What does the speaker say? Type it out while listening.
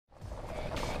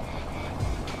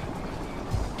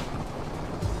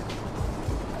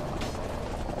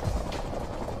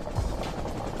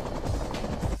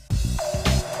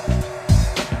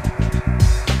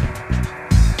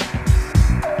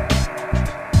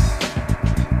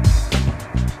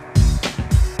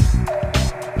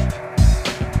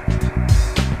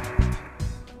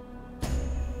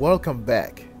welcome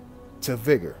back to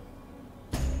Vigor.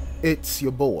 It's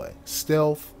your boy,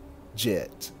 Stealth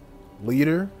Jet,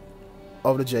 leader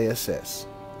of the JSS.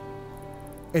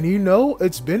 And you know,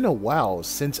 it's been a while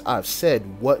since I've said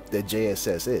what the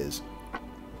JSS is.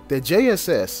 The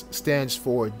JSS stands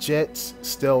for Jets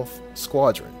Stealth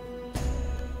Squadron.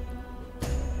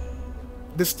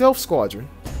 The Stealth Squadron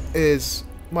is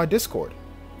my Discord.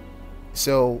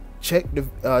 So check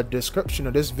the description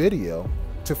of this video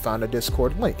to find a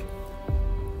Discord link.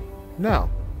 Now,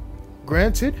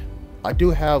 granted, I do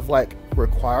have like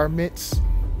requirements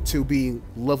to be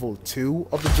level 2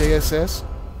 of the JSS,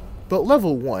 but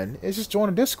level 1 is just join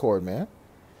a Discord, man.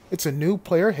 It's a new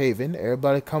player haven.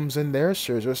 Everybody comes in there,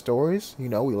 shares their stories. You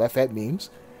know, we laugh at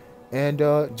memes, and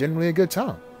generally a good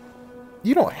time.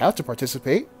 You don't have to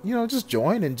participate. You know, just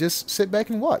join and just sit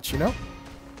back and watch, you know?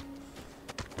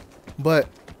 But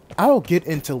I'll get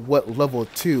into what level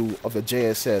 2 of the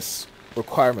JSS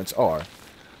requirements are.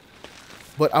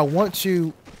 But I want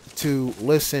you to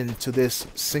listen to this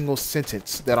single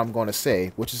sentence that I'm going to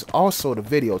say, which is also the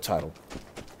video title.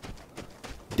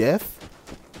 Death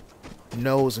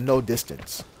knows no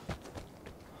distance.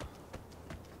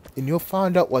 And you'll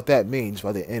find out what that means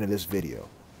by the end of this video.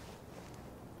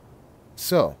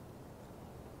 So,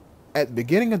 at the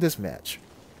beginning of this match,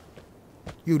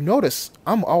 you notice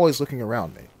I'm always looking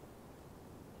around me.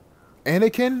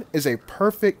 Anakin is a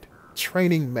perfect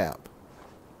training map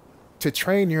to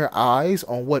train your eyes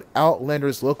on what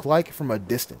Outlanders look like from a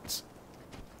distance.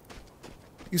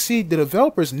 You see, the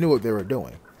developers knew what they were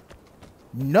doing.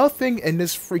 Nothing in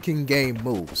this freaking game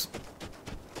moves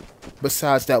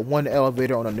besides that one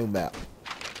elevator on a new map.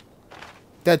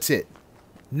 That's it.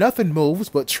 Nothing moves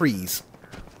but trees.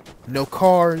 No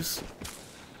cars,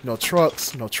 no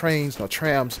trucks, no trains, no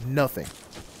trams, nothing.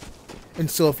 And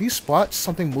so if you spot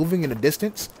something moving in the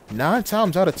distance, 9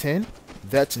 times out of 10,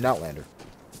 that's an Outlander.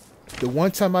 The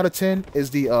 1 time out of 10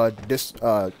 is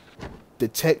the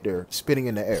detector spinning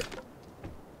in the air.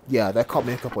 Yeah, that caught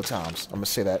me a couple of times. I'm going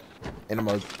to say that, and I'm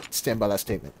going to stand by that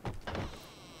statement.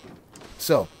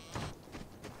 So,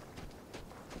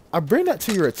 I bring that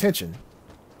to your attention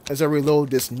as I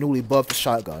reload this newly buffed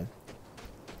shotgun.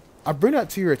 I bring that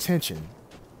to your attention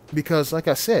because, like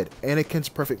I said, Anakin's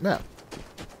a perfect map.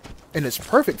 And it's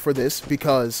perfect for this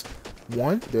because,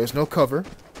 1, there's no cover,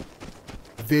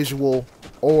 visual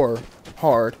or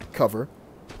hard cover,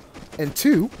 and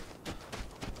 2,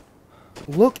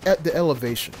 look at the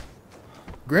elevation.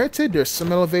 Granted, there's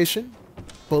some elevation,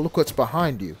 but look what's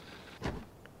behind you.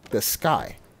 The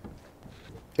sky.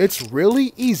 It's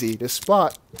really easy to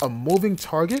spot a moving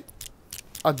target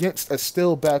against a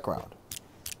still background.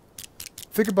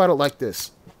 Think about it like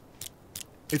this.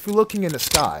 If you're looking in the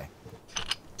sky,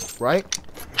 right,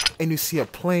 and you see a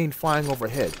plane flying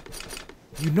overhead,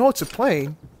 you know it's a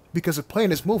plane because the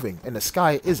plane is moving and the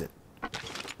sky isn't.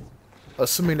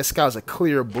 Assuming the sky is a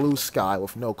clear blue sky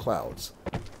with no clouds.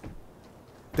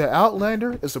 The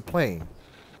Outlander is a plane.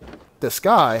 The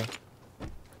sky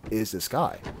is the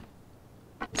sky.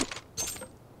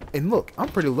 And look, I'm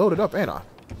pretty loaded up, ain't I?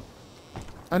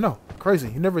 I know, crazy.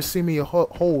 You never seen me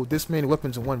hold this many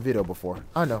weapons in one video before.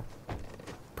 I know.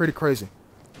 Pretty crazy.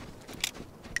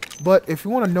 But if you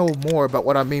want to know more about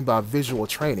what I mean by visual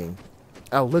training,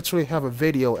 I literally have a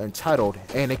video entitled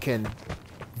Anakin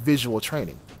Visual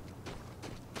Training.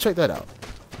 Check that out.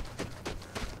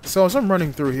 So as I'm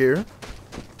running through here,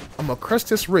 I'm gonna crest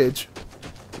this ridge,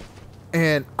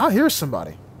 and I hear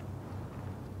somebody.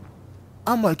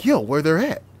 I'm like, yo, where they're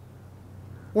at?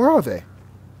 Where are they?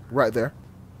 Right there.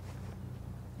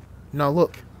 Now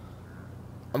look,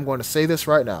 I'm going to say this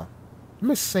right now. I've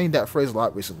been saying that phrase a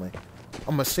lot recently.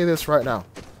 I'm going to say this right now.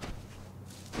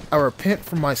 I repent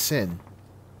for my sin.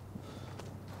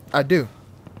 I do.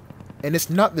 And it's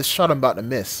not the shot I'm about to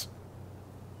miss.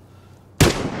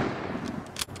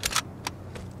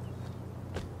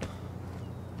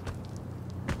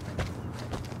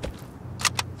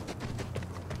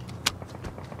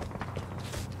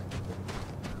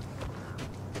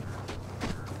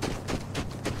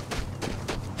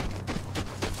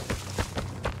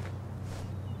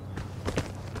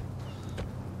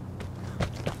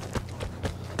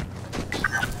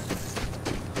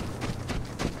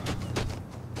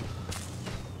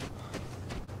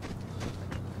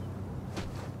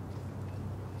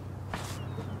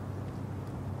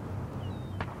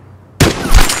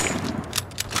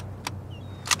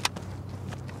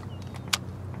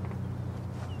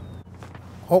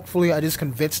 Hopefully I just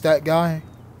convinced that guy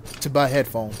to buy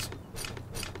headphones.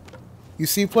 You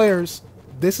see, players,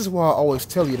 this is why I always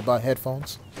tell you to buy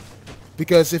headphones.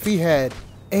 Because if he had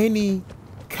any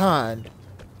kind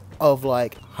of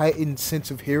like heightened sense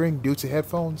of hearing due to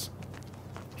headphones,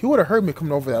 he would have heard me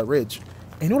coming over that ridge,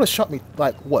 and he would have shot me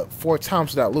like what 4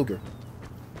 times with that Luger.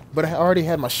 But I already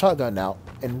had my shotgun out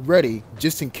and ready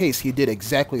just in case he did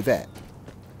exactly that.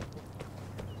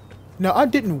 Now, I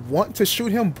didn't want to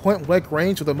shoot him point blank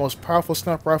range with the most powerful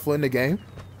sniper rifle in the game.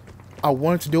 I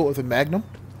wanted to do it with a Magnum.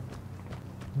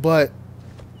 But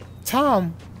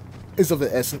time is of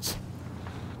the essence.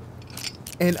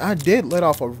 And I did let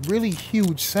off a really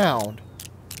huge sound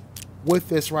with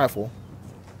this rifle.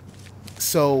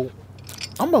 So,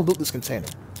 I'm going to loot this container.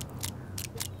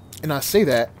 And I say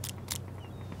that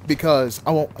because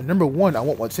I want, number one, I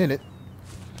want what's in it.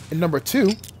 And number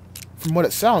two, from what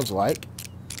it sounds like,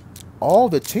 all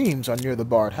the teams are near the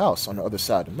barred house on the other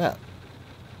side of the map.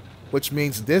 Which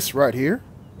means this right here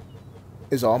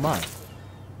is all mine.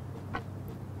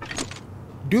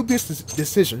 Dubious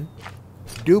decision.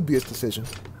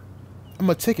 I'm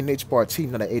going to take an H-bar-T,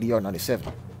 not an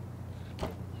ADR-97.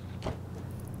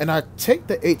 And I take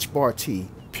the H-bar-T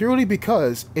purely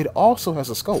because it also has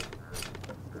a scope.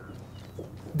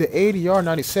 The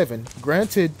ADR-97,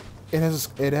 granted, it has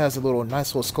a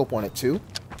nice little scope on it too.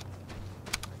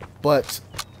 But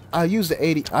I use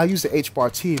the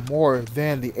H-bar-T more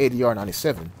than the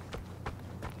ADR-97.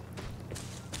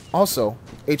 Also,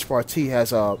 H-bar-T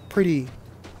has a pretty,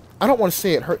 I don't want to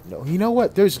say it hurt. No, you know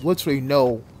what? There's literally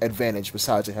no advantage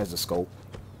besides it has a scope.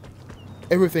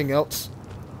 Everything else,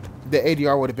 the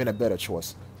ADR would have been a better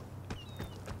choice.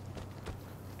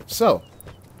 So,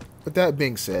 with that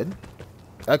being said,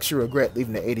 I actually regret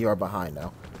leaving the ADR behind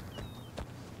now.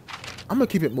 I'm going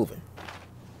to keep it moving.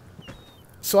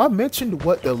 So I mentioned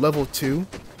what the level 2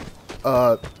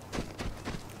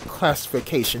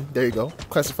 classification, there you go,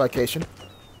 classification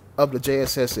of the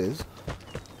JSS is.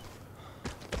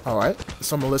 Alright,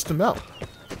 so I'm going to list them out.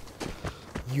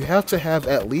 You have to have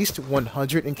at least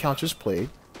 100 encounters played.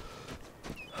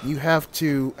 You have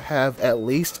to have at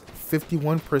least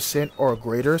 51% or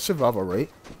greater survival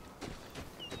rate.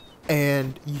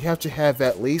 And you have to have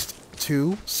at least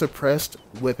 2 suppressed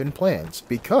weapon plans,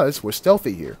 because we're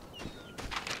stealthy here.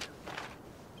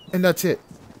 And that's it.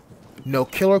 No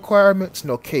kill requirements,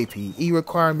 no KPE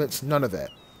requirements, none of that.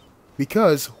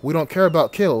 Because we don't care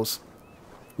about kills.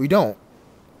 We don't.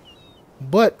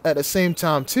 But at the same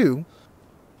time too,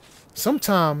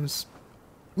 sometimes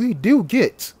we do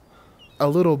get a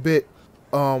little bit,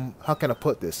 how can I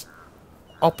put this?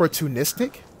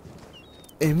 Opportunistic.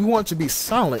 And we want to be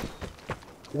silent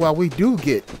while we do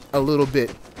get a little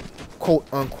bit, quote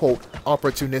unquote,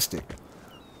 opportunistic.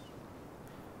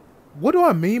 What do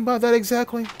I mean by that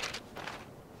exactly?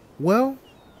 Well,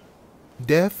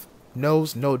 death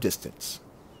knows no distance.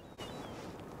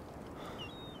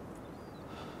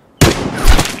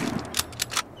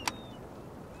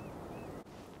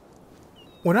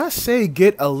 When I say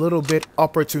get a little bit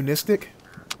opportunistic,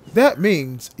 that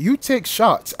means you take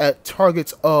shots at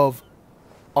targets of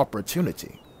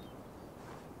opportunity.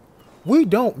 We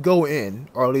don't go in,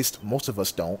 or at least most of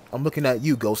us don't. I'm looking at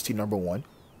you, Ghosty number 1,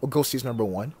 or Ghosties number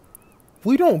 1.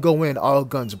 We don't go in all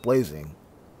guns blazing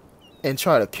and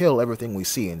try to kill everything we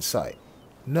see in sight.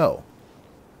 No.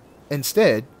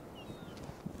 Instead,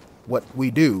 what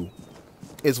we do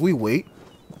is we wait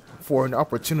for an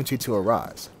opportunity to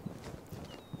arise.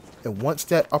 And once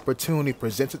that opportunity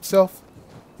presents itself,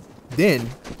 then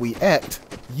we act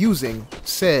using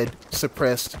said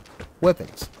suppressed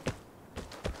weapons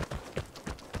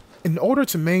in order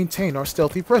to maintain our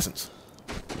stealthy presence.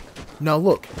 Now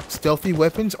look, stealthy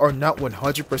weapons are not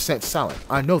 100% silent,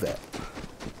 I know that.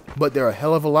 But they're a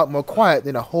hell of a lot more quiet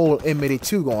than a whole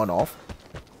M82 going off.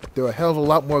 They're a hell of a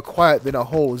lot more quiet than a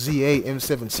whole ZA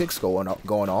M76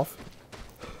 going off.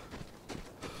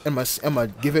 And I'm gonna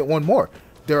give it one more.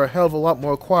 They're a hell of a lot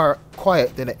more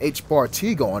quiet than an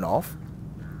H-bar-T going off.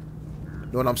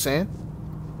 You know what I'm saying?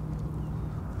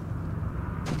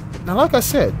 Now like I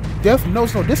said, death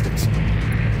knows no distance.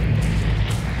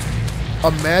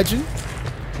 Imagine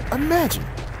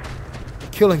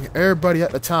killing everybody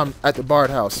at the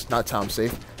barred house. Not time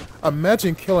safe.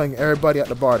 Imagine killing everybody at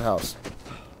the barred house.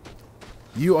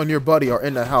 You and your buddy are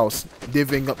in the house,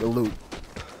 divvying up the loot.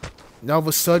 Now all of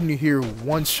a sudden you hear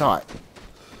one shot,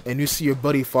 and you see your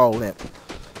buddy fall limp.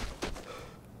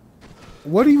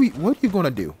 What are you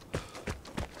gonna do?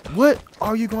 What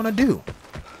are you gonna do?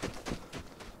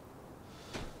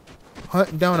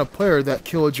 Hunt down a player that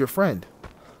killed your friend.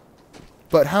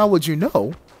 But how would you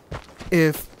know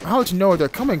how would you know where they're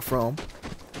coming from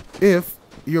if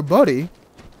your buddy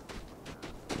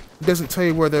doesn't tell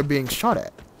you where they're being shot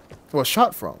at or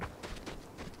shot from?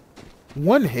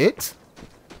 One hit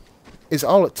is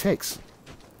all it takes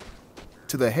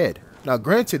to the head Now,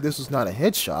 granted, this was not a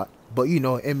headshot, but you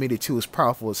know, M82 is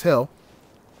powerful as hell.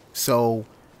 So,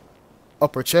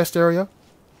 upper chest area,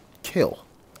 kill.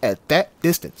 At that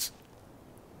distance.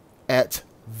 At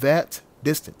that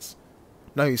distance.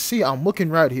 Now, you see, I'm looking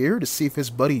right here to see if his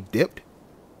buddy dipped.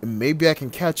 And maybe I can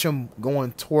catch him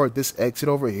going toward this exit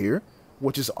over here,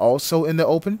 which is also in the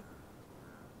open.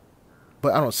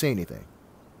 But I don't see anything.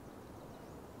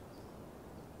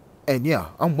 And yeah,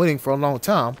 I'm waiting for a long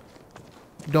time.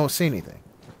 Don't see anything.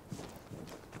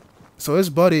 So his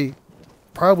buddy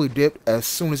probably dipped as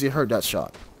soon as he heard that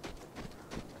shot.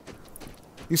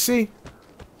 You see,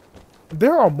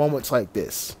 there are moments like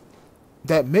this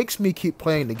that makes me keep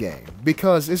playing the game.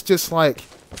 Because it's just like,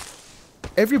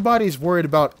 everybody's worried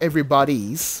about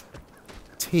everybody's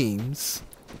teams.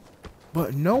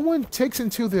 But no one takes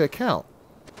into the account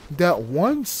that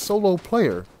one solo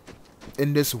player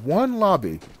in this one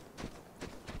lobby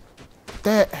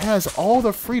that has all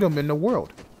the freedom in the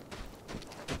world.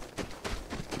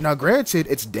 Now, granted,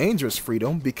 it's dangerous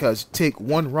freedom because take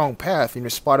one wrong path and you're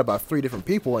spotted by 3 different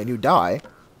people and you die.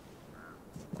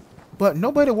 But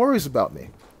nobody worries about me.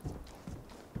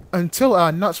 Until I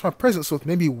announce my presence with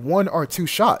maybe 1 or 2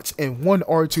 shots and 1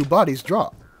 or 2 bodies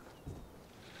drop.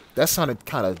 That sounded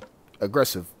kind of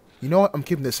aggressive. You know what? I'm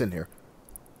keeping this in here.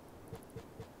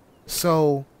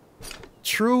 So,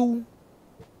 true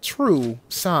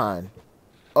sign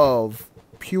of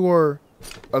pure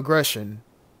aggression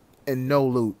and no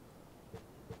loot.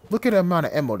 Look at the amount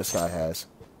of ammo this guy has.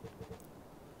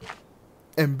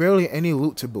 And barely any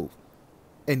loot to boot.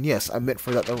 And yes, I meant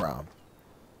for that to rhyme.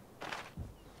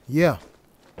 Yeah.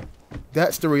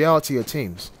 That's the reality of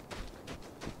teams.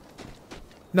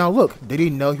 Now look, did he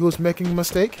know he was making a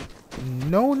mistake?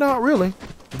 No, not really.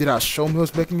 Did I show him he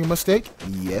was making a mistake?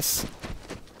 Yes.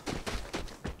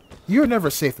 You're never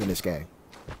safe in this game.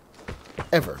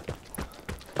 Ever.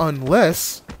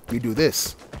 Unless you do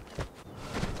this.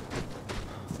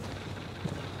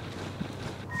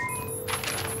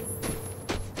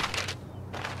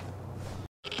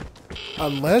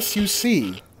 Unless you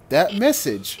see that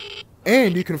message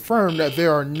and you confirm that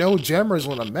there are no jammers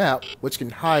on the map which can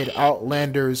hide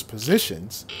Outlander's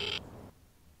positions,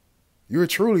 you're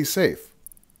truly safe.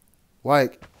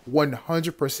 Like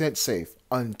 100% safe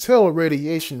until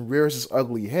radiation rears its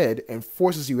ugly head and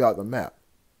forces you out the map.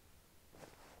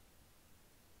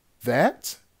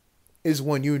 That is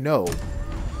when you know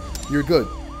you're good.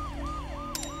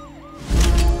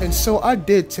 And so I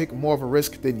did take more of a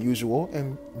risk than usual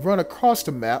and run across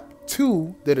the map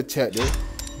to the detective,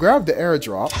 grabbed the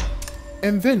airdrop,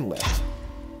 and then left.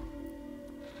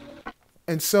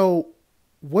 And so,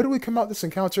 what do we come out this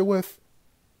encounter with?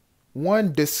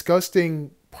 One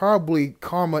disgusting, probably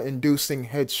karma-inducing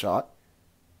headshot,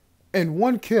 and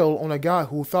 1 kill on a guy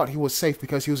who thought he was safe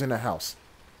because he was in a house.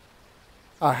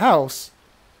 A house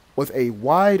with a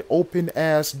wide open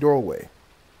ass doorway.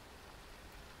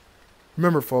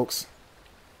 Remember, folks,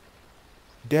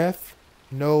 death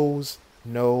knows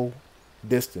no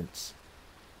distance.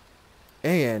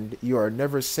 And you are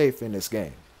never safe in this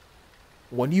game.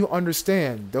 When you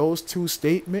understand those 2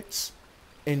 statements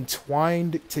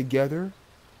entwined together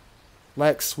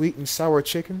like sweet and sour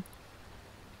chicken,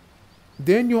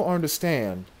 then you'll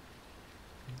understand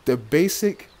the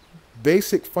basic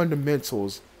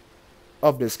fundamentals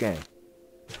of this game.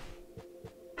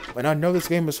 And I know this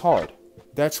game is hard.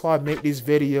 That's why I make these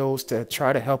videos, to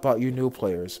try to help out you new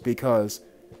players, because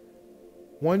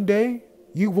one day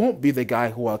you won't be the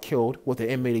guy who I killed with an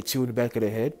M82 in the back of the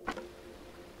head.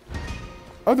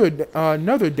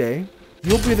 Another day,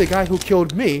 you'll be the guy who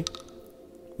killed me,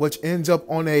 which ends up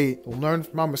on a learn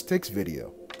from my mistakes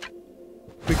video.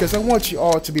 Because I want you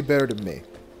all to be better than me.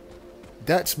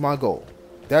 That's my goal.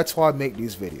 That's why I make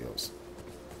these videos.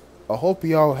 I hope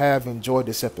you all have enjoyed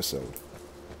this episode,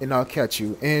 and I'll catch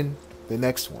you in the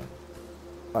next one.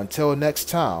 Until next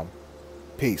time,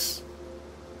 peace.